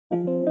Good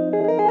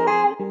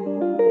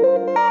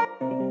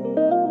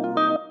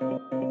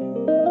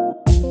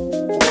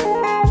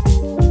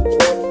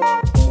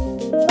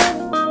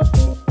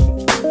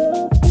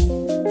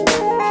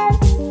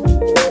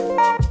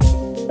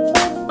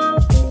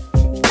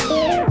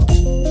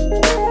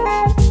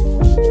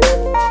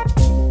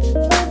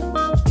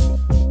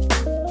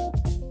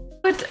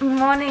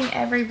morning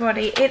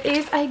everybody. It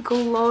is a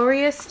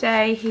glorious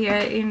day here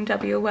in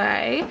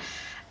WA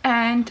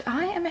and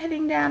I am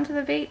heading down to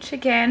the beach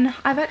again.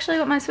 I've actually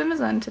got my swimmers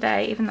on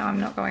today even though I'm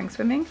not going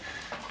swimming.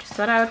 Just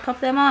thought I would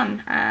pop them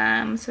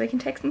on so we can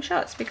take some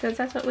shots because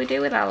that's what we do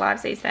with our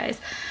lives these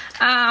days.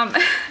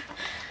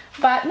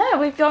 But no,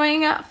 we're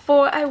going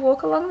for a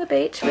walk along the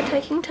beach. We're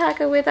taking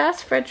Tiger with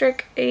us.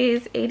 Frederick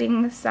is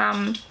eating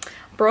some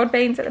broad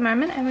beans at the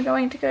moment and we're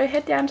going to go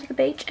head down to the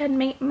beach and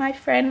meet my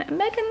friend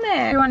Megan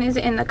there. Everyone is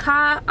in the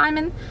car. I'm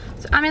in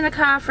the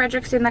car,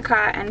 Frederick's in the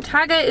car, and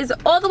Tiger is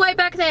all the way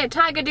back there.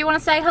 Tiger, do you want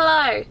to say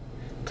hello?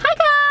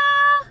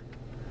 Tiger!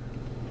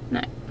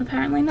 No,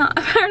 apparently not.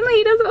 Apparently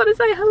he doesn't want to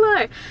say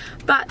hello.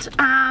 But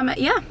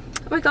yeah,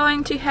 we're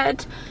going to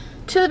head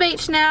to the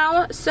beach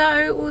now,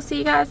 so we'll see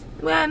you guys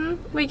when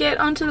we get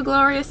onto the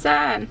glorious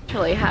sand.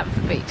 Actually have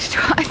the beach to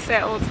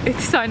ourselves.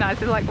 It's so nice.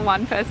 There's like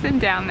one person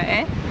down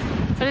there.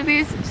 But it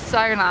is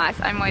so nice.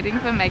 I'm waiting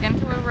for Megan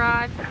to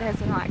arrive.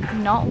 There's like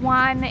not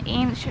 1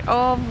 inch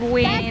of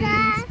wind.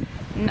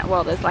 No,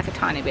 well, there's like a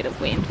tiny bit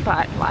of wind,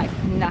 but like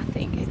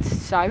nothing. It's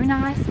so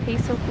nice,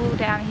 peaceful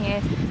down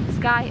here. The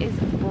sky is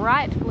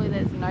bright blue.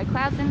 There's no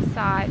clouds in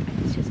sight.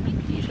 It's just a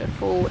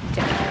beautiful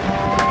day.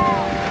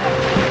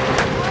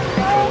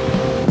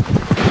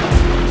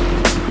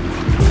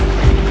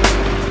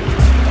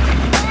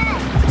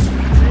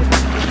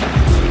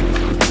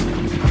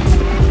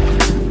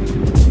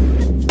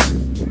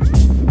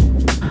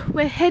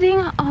 We're heading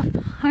off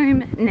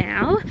home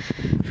now.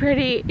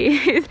 Freddie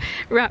is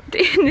wrapped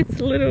in this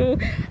little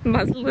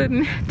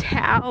muslin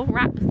towel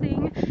wrap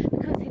thing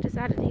because he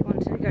decided he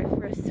wanted to go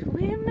for a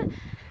swim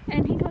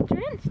and he got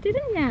drenched,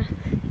 didn't ya?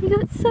 He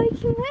got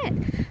soaking wet.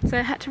 So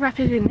I had to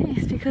wrap it in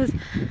this because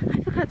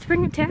I forgot to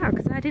bring a towel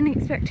because I didn't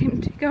expect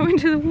him to go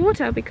into the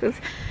water because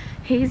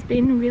he's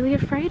been really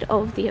afraid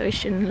of the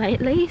ocean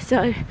lately. So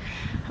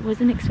I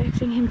wasn't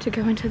expecting him to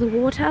go into the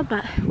water,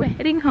 but we're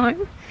heading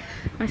home.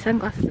 My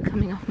sunglasses are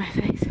coming off my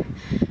face.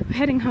 We're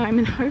heading home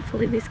and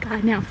hopefully this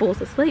guy now falls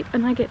asleep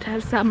and I get to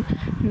have some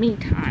me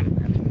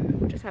time.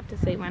 We'll just have to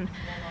see when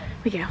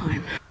we get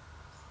home.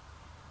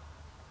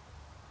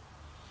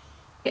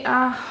 We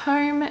are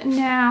home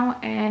now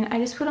and I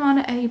just put on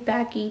a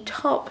baggy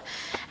top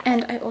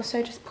and I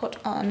also just put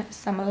on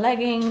some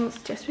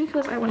leggings just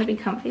because I want to be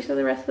comfy for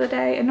the rest of the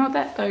day, and not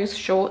that those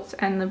shorts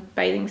and the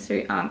bathing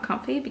suit aren't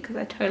comfy because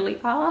they totally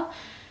are.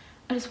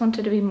 I just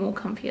wanted to be more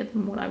comfier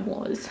than what I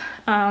was.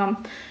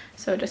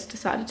 So I just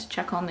decided to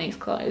chuck on these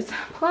clothes.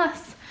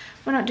 Plus,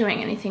 we're not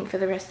doing anything for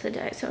the rest of the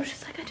day. So I was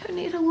just like, I don't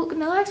need to look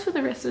nice for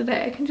the rest of the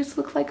day. I can just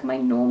look like my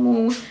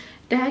normal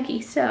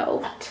daggy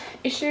self.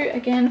 Issue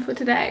again for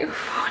today.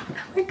 What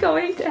are we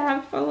going to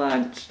have for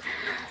lunch?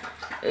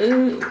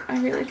 Ooh, I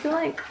really feel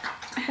like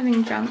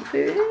having junk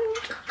food.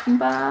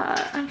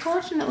 But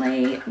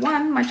unfortunately,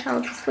 1, my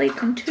child's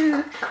asleep, and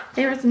 2,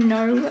 there is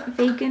no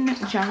vegan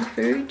junk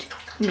food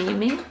near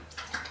me.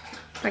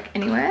 Like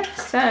anywhere,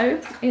 so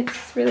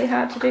it's really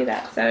hard to do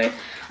that. So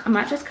I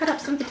might just cut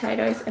up some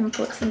potatoes and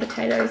put some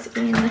potatoes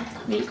in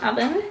the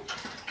oven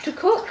to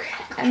cook,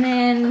 and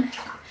then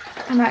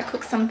I might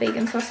cook some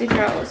vegan sausage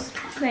rolls.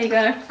 There you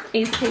go,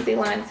 easy peasy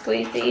lemon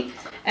squeezy.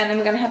 And then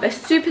we're gonna have a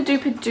super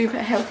duper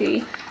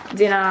healthy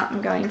dinner.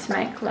 I'm going to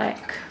make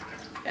like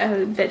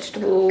a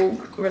vegetable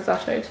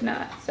risotto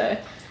tonight. So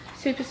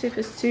super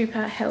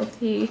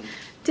healthy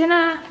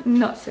dinner,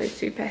 not so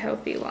super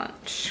healthy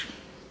lunch.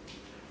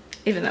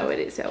 Even though it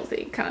is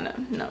healthy, kind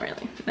of, not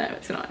really. No,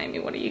 it's not, Amy,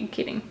 what are you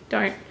kidding?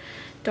 Don't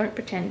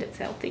pretend it's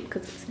healthy,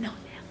 because it's not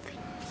healthy.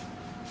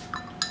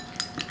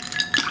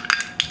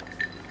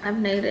 I've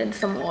needed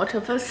some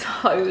water for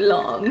so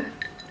long.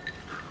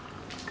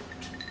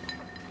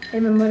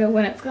 Even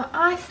when it's got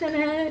ice in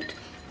it.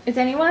 Is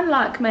anyone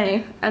like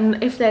me?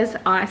 And if there's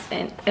ice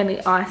and any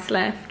ice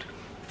left,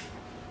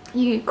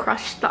 you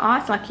crush the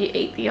ice, like you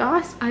eat the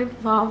ice. I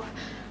love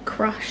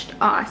crushed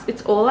ice.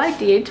 It's all I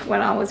did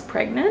when I was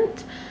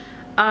pregnant.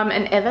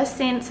 And ever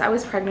since I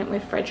was pregnant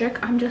with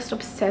Frederick, I'm just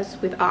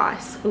obsessed with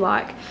ice.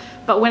 Like,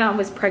 but when I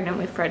was pregnant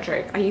with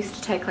Frederick, I used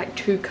to take like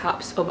 2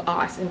 cups of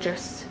ice and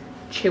just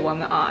chew on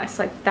the ice.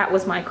 Like that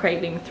was my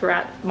craving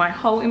throughout my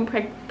whole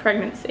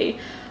pregnancy,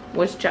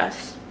 was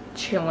just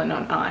chilling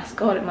on ice.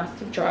 God, it must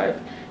have drove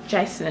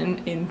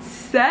Jason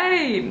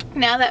insane.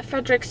 Now that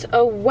Frederick's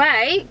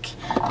awake,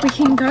 we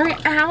can go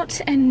out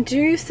and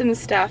do some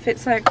stuff.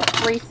 It's like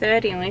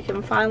 3:30 and we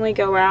can finally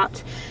go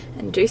out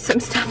and do some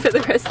stuff for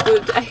the rest of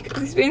the day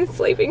because he's been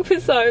sleeping for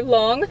so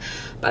long.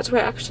 But we're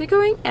actually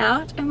going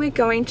out and we're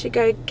going to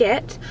go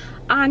get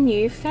our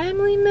new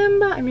family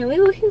member. I'm really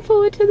looking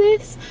forward to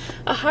this.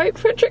 I hope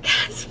Frederick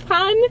has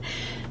fun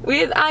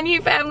with our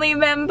new family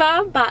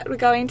member, but we're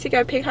going to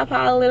go pick up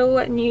our little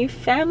new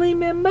family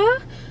member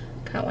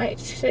Can't wait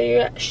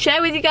to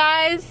share with you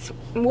guys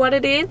what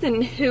it is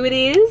and who it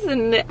is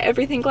and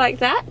everything like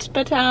that.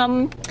 But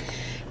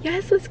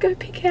yes, let's go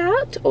pick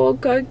out, or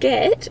go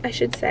get, I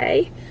should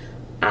say,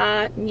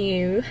 our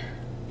new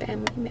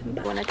family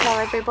member. I want to tell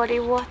everybody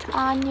what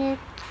our new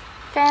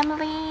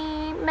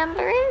family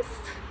member is.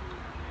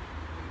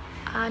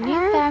 Our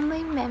new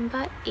family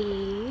member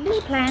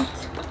is plant.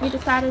 We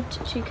decided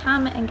to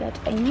come and get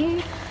a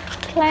new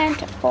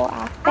plant for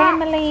our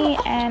family,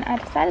 and I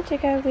decided to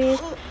go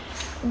with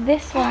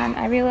this one.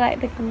 I really like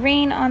the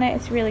green on it.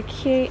 It's really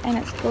cute and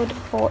it's good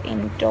for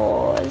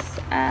indoors.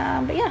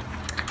 But yeah,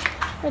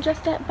 we're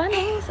just at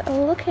Bunnings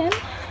looking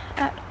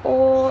at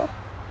all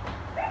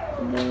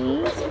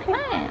these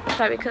plants.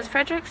 So because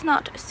Frederick's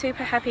not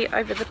super happy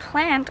over the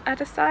plant, I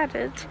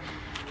decided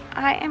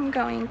I am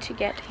going to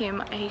get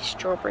him a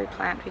strawberry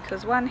plant,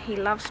 because one, he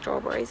loves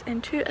strawberries,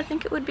 and two, I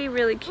think it would be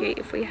really cute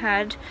if we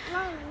had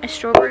a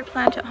strawberry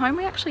plant at home.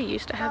 We actually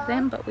used to have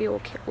them, but we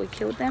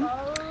killed them.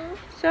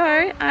 So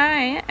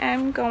I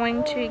am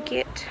going to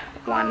get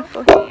one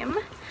for him.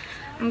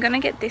 I'm going to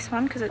get this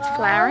one because it's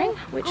flowering,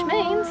 which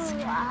means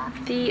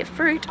the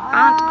fruit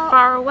aren't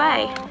far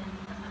away.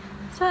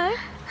 So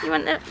you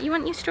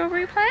want your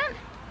strawberry plant?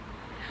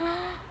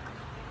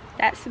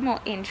 That's more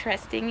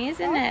interesting,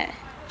 isn't it?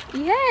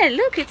 Yeah,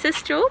 look, it's a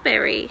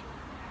strawberry.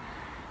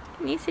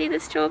 Can you see the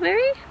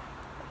strawberry?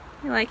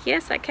 You're like,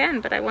 yes, I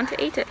can, but I want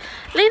to eat it.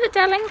 Leave it,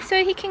 darling,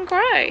 so he can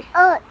grow.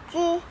 Oh,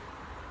 gee.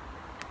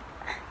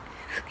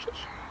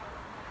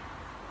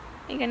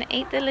 You're going to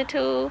eat the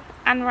little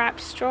unripe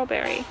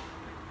strawberry.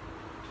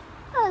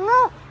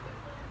 Oh,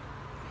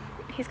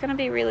 no. He's going to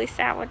be really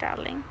sour,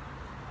 darling.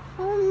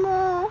 Oh,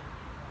 no.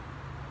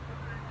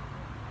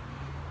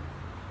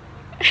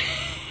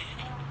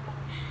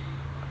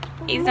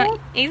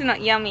 He's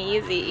not yummy,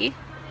 is he?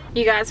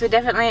 You guys were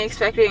definitely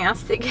expecting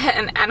us to get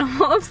an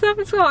animal of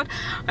some sort.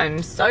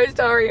 I'm so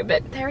sorry,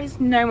 but there is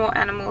no more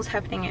animals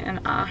happening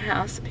in our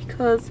house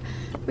because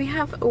we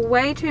have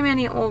way too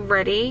many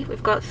already.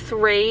 We've got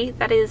 3.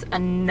 That is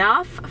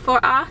enough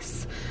for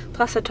us,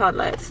 plus a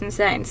toddler. It's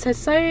insane.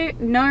 So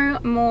no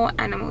more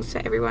animals. For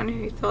everyone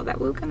who thought that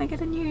we were gonna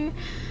get a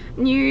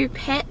new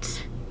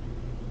pet,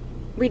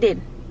 we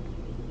did,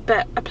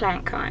 but a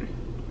plant kind.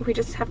 We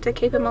just have to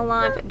keep him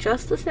alive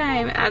just the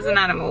same as an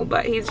animal,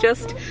 but he's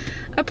just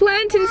a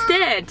plant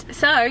instead.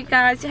 So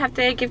guys, you have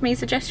to give me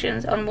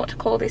suggestions on what to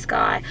call this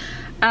guy.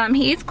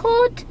 He is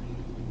called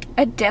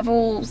a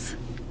devil's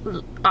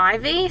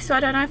ivy, so I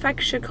don't know if I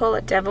should call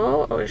it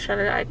devil or should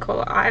I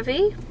call it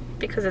ivy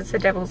because it's a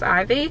devil's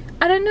ivy.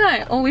 I don't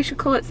know, or we should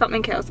call it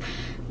something else.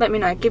 Let me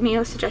know, give me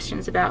your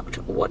suggestions about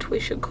what we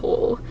should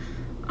call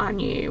our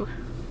new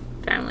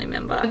family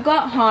member. We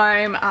got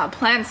home, our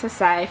plants are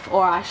safe,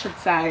 or I should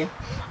say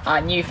our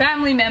new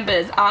family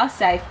members are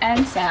safe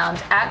and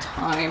sound at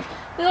home.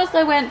 We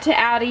also went to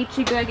Aldi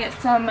to go get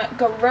some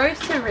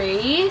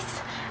groceries,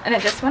 and I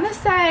just want to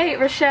say,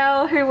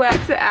 Rochelle, who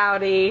works at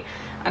Aldi,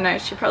 I know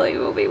she probably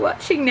will be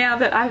watching now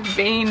that I've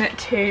been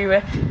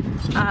to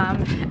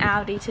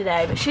Aldi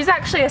today, but she's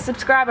actually a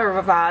subscriber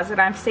of ours and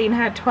I've seen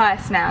her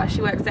twice now.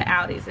 She works at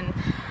Aldi's, and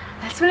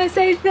I just want to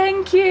say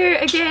thank you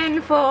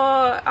again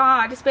for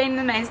just being an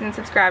amazing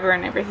subscriber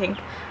and everything.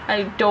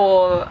 I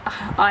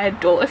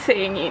adore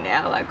seeing you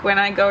now. Like when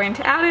I go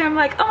into Aldi, I'm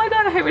like, oh my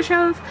god, I hope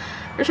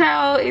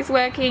Rochelle is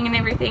working and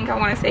everything. I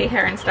want to see her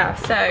and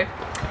stuff. So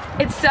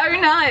it's so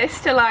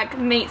nice to like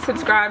meet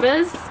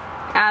subscribers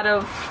out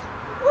of,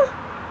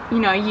 you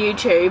know,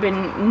 YouTube,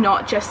 and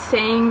not just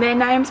seeing their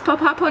names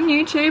pop up on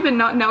YouTube and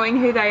not knowing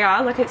who they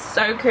are. Like it's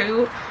so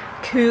cool.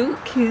 Cool.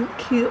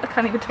 I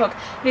can't even talk.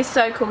 It is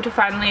so cool to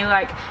finally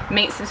like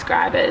meet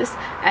subscribers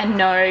and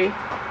know,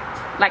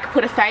 like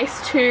put a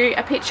face to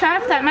a picture,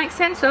 if that makes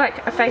sense, so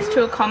like a face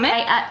to a comment.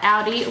 At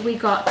Aldi we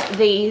got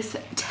these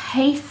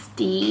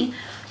tasty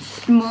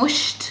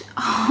smushed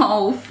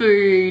whole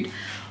food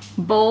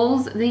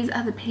balls. These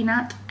are the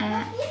peanut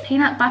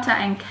butter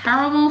and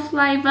caramel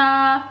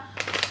flavor.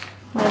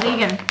 They're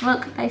vegan.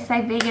 Look, they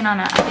say vegan on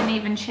it. I didn't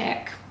even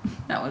check.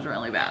 That was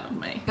really bad of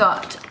me.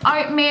 Got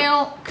oat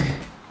milk.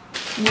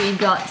 We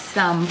got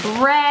some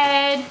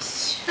bread.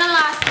 The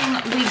last thing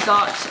we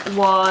got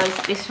was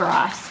this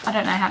rice. I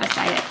don't know how to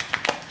say it.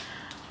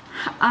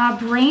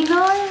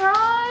 Abrino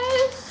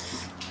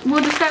rice?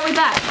 We'll just go with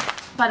that.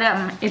 But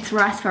it's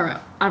rice for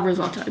a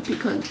risotto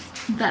because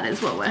that is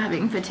what we're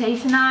having for tea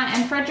tonight.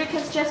 And Frederick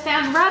has just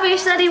found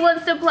rubbish that he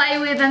wants to play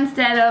with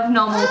instead of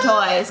normal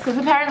toys. Because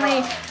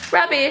apparently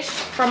rubbish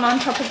from on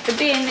top of the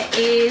bin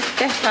is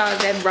better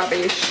than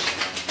rubbish,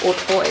 or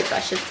toys I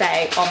should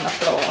say, on the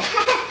floor.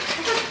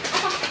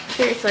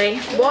 Seriously,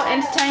 what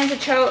entertains a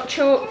child?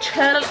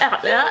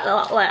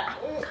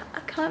 I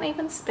can't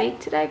even speak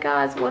today,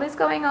 guys. What is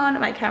going on?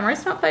 My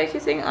camera's not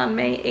focusing on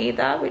me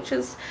either, which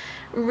is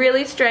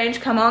really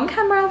strange. Come on,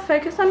 camera,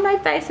 focus on my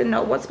face and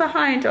not what's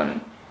behind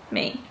on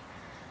me.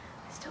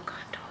 I still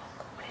can't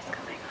talk. What is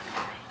going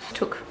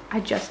on? I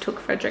just took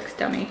Frederick's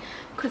dummy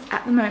because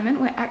at the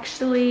moment we're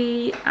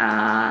actually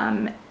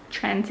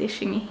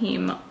transitioning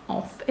him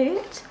off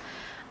it.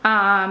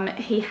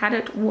 He had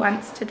it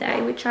once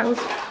today, which I was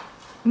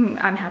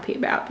unhappy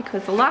about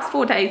because the last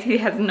 4 days he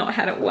has not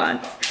had it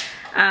once.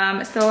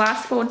 So the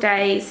last 4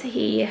 days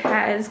he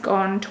has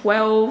gone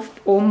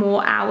 12 or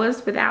more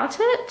hours without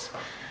it.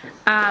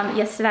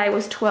 Yesterday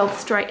was 12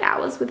 straight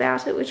hours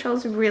without it, which I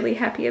was really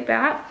happy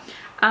about.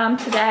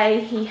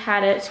 Today he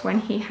had it when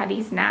he had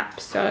his nap,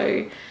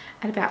 so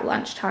at about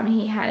lunchtime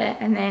he had it,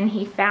 and then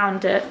he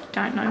found it,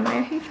 don't know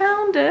where he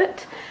found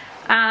it,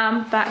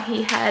 but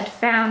he had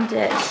found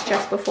it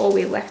just before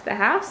we left the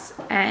house,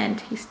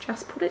 and he's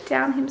just put it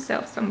down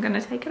himself, so I'm going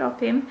to take it off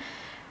him,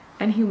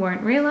 and he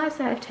won't realise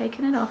that I've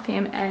taken it off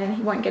him, and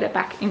he won't get it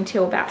back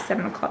until about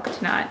 7 o'clock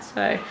tonight,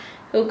 so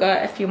he'll go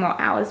a few more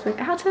hours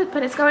without it,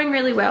 but it's going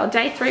really well.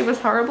 Day 3 was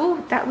horrible.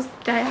 That was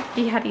the day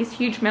he had his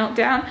huge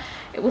meltdown.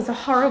 It was a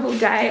horrible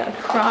day. I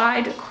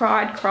cried. I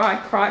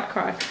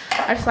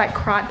just like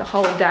cried the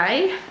whole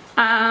day.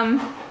 But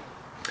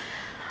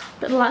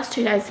the last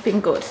 2 days have been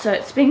good, so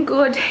it's been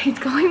good. It's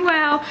going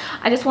well.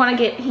 I just want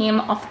to get him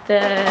off the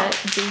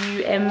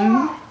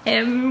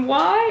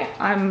DonovanJonesAdventures.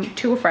 I'm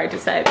too afraid to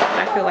say it because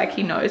I feel like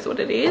he knows what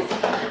it is.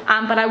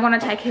 But I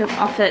want to take him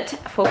off it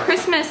for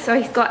Christmas, so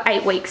he's got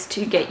 8 weeks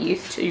to get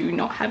used to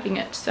not having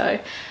it. So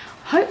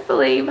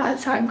hopefully by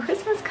the time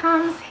Christmas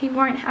comes, he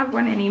won't have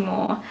one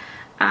anymore.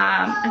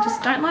 I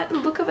just don't like the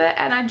look of it,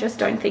 and I just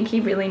don't think he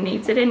really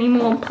needs it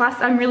anymore.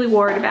 Plus, I'm really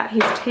worried about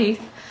his teeth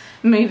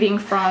moving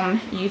from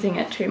using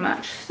it too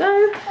much, so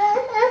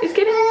it's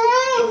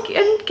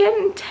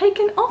getting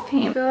taken off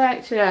him. I feel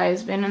like today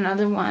has been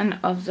another one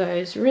of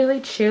those really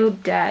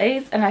chilled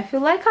days, and I feel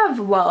like our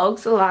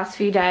vlogs the last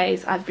few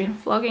days I've been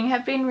vlogging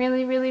have been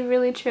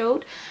really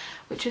chilled,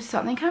 which is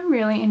something I'm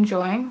really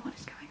enjoying. What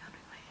is going on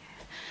with my hair?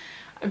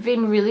 I've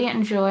been really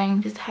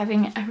enjoying just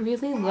having a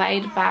really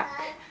laid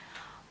back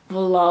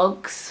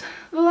vlogs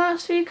the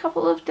last few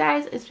couple of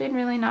days. It's been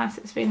really nice.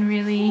 It's been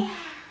really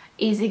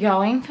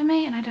easygoing for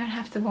me, and I don't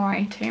have to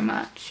worry too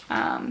much.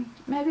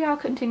 Maybe I'll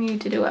continue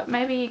to do it.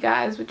 Maybe you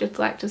guys would just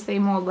like to see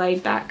more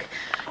laid back,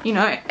 you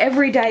know,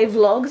 everyday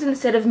vlogs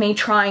instead of me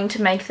trying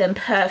to make them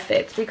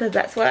perfect, because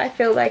that's what I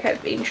feel like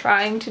I've been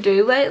trying to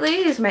do lately,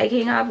 is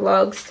making our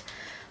vlogs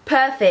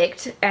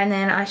perfect, and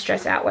then I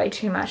stress out way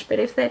too much. But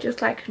if they're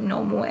just like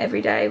normal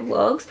everyday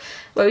vlogs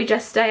where we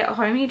just stay at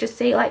home, you just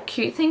see like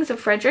cute things of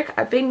Frederick.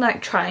 I've been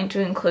like trying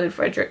to include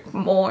Frederick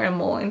more and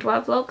more into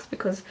our vlogs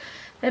because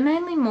they're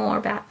mainly more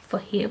about for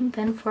him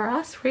than for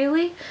us,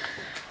 really.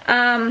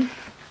 But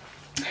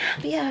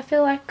yeah, I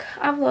feel like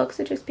our vlogs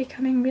are just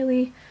becoming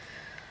really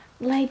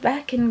laid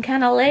back and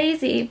kind of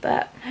lazy,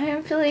 but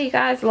hopefully you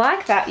guys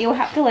like that. You'll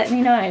have to let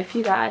me know if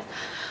you guys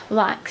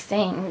like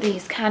seeing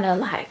these kind of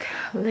like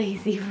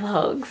lazy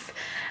vlogs.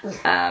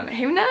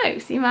 Who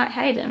knows, you might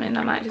hate them and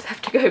I might just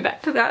have to go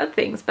back to the other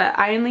things, but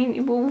I only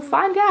will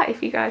find out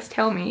if you guys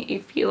tell me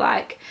if you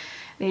like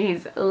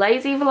these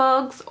lazy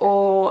vlogs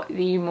or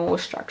the more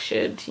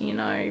structured, you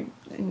know,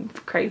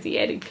 crazy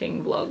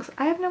editing vlogs.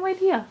 I have no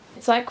idea.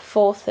 It's like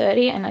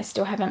 4:30 and I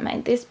still haven't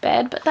made this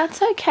bed, but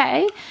that's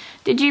okay.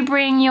 Did you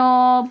bring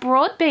your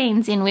broad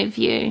beans in with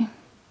you?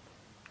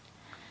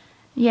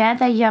 Yeah,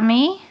 they're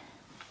yummy.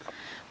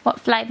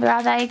 What flavour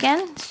are they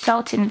again?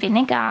 Salt and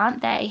vinegar,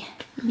 aren't they?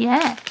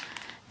 Yeah.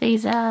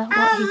 These are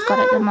what he's got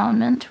at the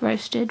moment.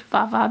 Roasted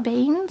fava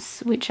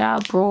beans, which are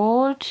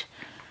broad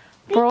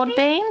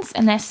beans,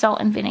 and they're salt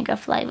and vinegar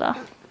flavour.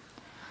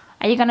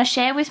 Are you going to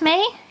share with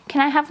me?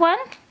 Can I have one?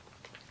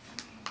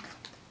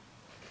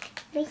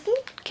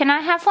 Can I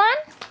have one?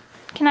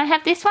 Can I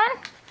have this one?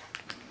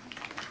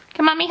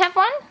 Can Mummy have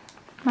one?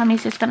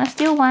 Mummy's just going to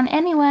steal one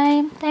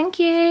anyway. Thank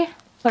you.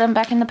 Put them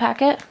back in the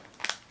packet.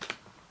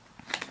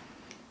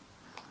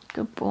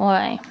 Good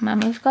boy.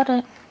 Mummy's got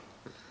it.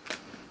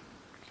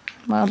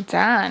 Well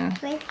done.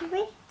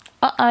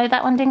 Uh-oh,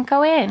 that one didn't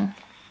go in.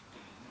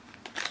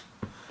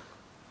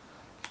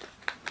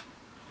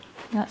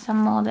 Got some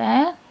more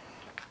there.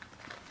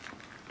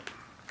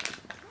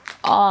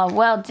 Oh,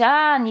 well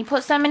done. You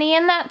put so many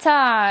in that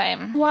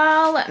time.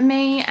 While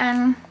me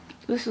and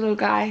this little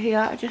guy here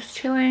are just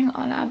chilling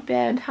on our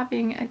bed,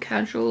 having a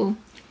casual,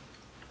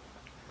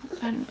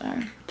 I don't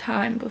know,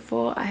 time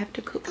before I have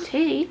to cook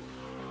tea,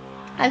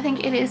 I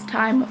think it is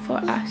time for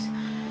us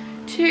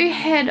to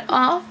head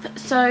off.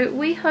 So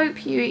we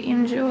hope you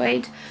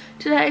enjoyed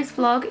today's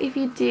vlog. If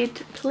you did,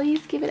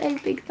 please give it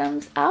a big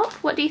thumbs up.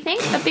 What do you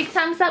think? A big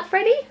thumbs up,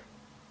 Freddie?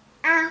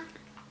 Oh,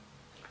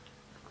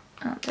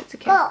 that's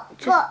okay.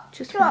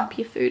 Just wipe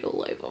your food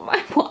all over my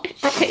white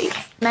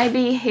sheets.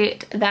 Maybe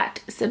hit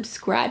that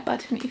subscribe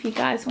button if you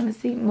guys want to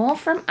see more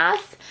from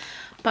us.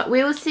 But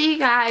we will see you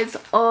guys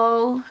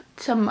all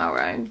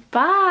tomorrow.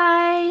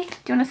 Bye.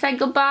 Do you want to say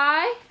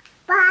goodbye?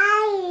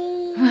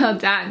 Bye. Well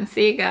done.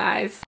 See you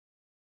guys.